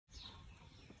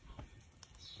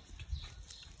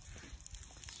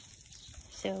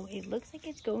So it looks like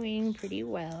it's going pretty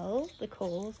well. The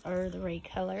coals are the right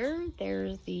color.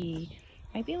 There's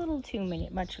might be a little too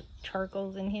much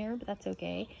charcoals in here, but that's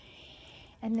okay.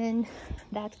 And then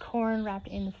that's corn wrapped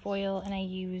in the foil, and I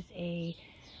used a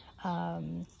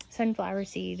sunflower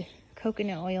seed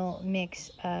coconut oil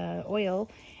mix oil,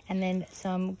 and then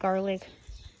some garlic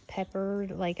pepper,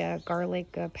 like a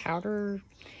garlic powder,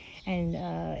 and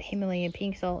Himalayan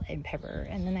pink salt and pepper,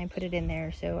 and then I put it in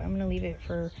there. So I'm gonna leave it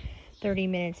for 30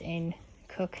 minutes and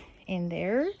cook in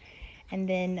there. And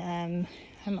then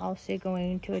I'm also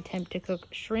going to attempt to cook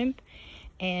shrimp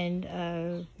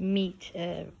and meat,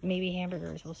 maybe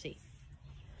hamburgers, we'll see.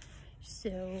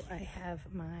 So I have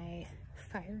my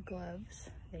fire gloves.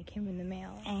 They came in the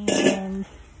mail. And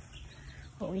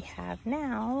what we have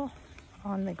now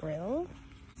on the grill.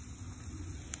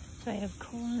 So I have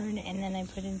corn, and then I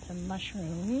put in some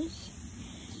mushrooms.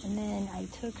 And then I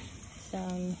took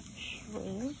some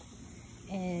shrimp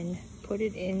and put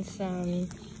it in some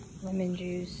lemon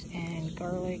juice and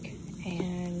garlic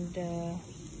and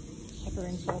pepper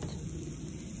and salt.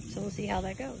 So we'll see how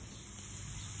that goes.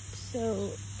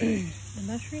 So the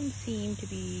mushrooms seem to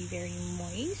be very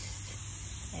moist,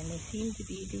 and they seem to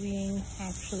be doing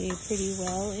actually pretty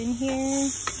well in here.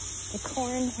 The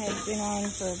corn has been on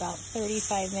for about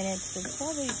 35 minutes, so it's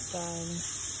probably done.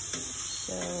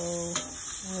 So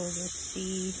we'll just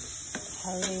see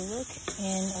how they look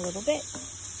in a little bit.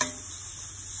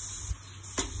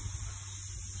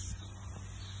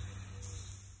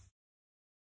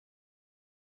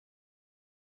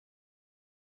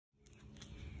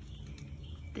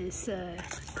 This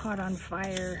caught on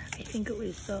fire. I think it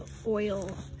was the oil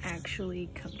actually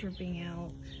dripping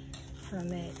out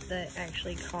from it that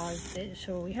actually caused it.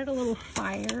 So we had a little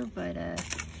fire, but I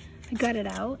got it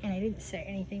out and I didn't set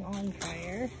anything on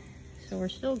fire. So we're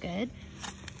still good.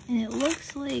 And it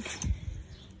looks like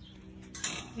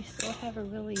we still have a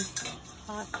really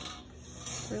hot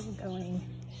grill going.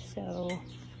 So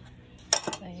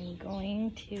I'm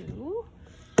going to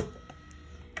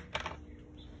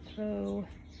throw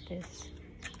this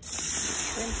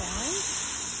shrimp on.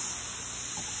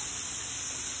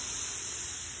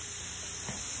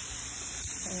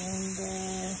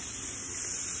 And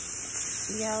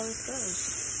see how this goes.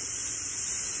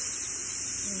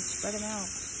 And spread them out.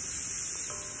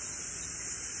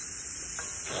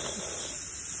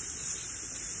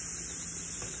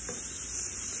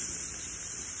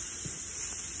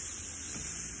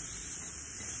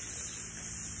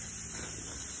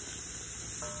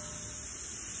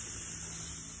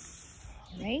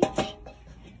 Right,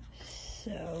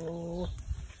 so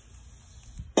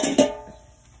I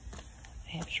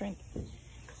have shrimp.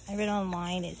 I read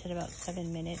online it said about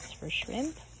 7 minutes for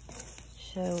shrimp,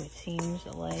 so it seems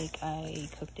like I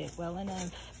cooked it well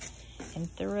enough and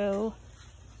thorough.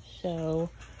 So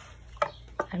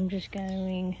I'm just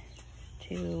going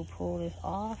to pull this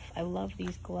off. I love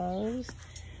these gloves.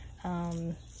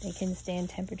 They can stand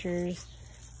temperatures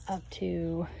up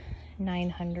to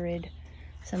 900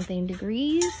 something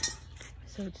degrees,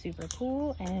 so it's super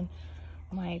cool. And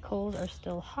my coals are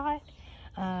still hot.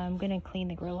 I'm gonna clean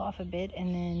the grill off a bit,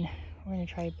 and then we're gonna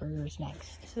try burgers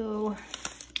next. So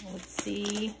let's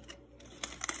see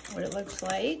what it looks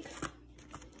like.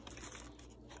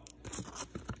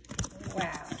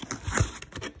 Wow,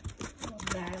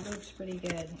 that looks pretty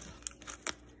good.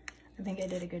 I think I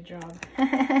did a good job.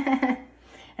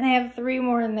 And I have 3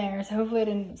 more in there, so hopefully I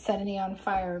didn't set any on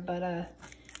fire, but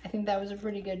I think that was a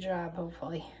pretty good job,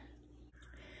 hopefully.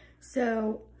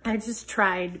 So I just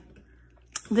tried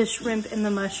the shrimp and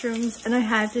the mushrooms, and I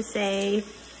have to say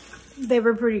they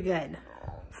were pretty good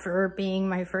for being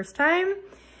my first time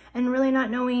and really not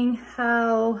knowing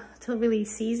how to really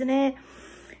season it.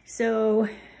 So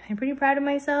I'm pretty proud of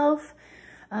myself.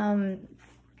 The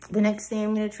next thing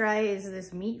I'm gonna try is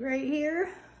this meat right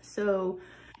here. So,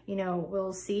 you know,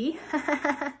 we'll see.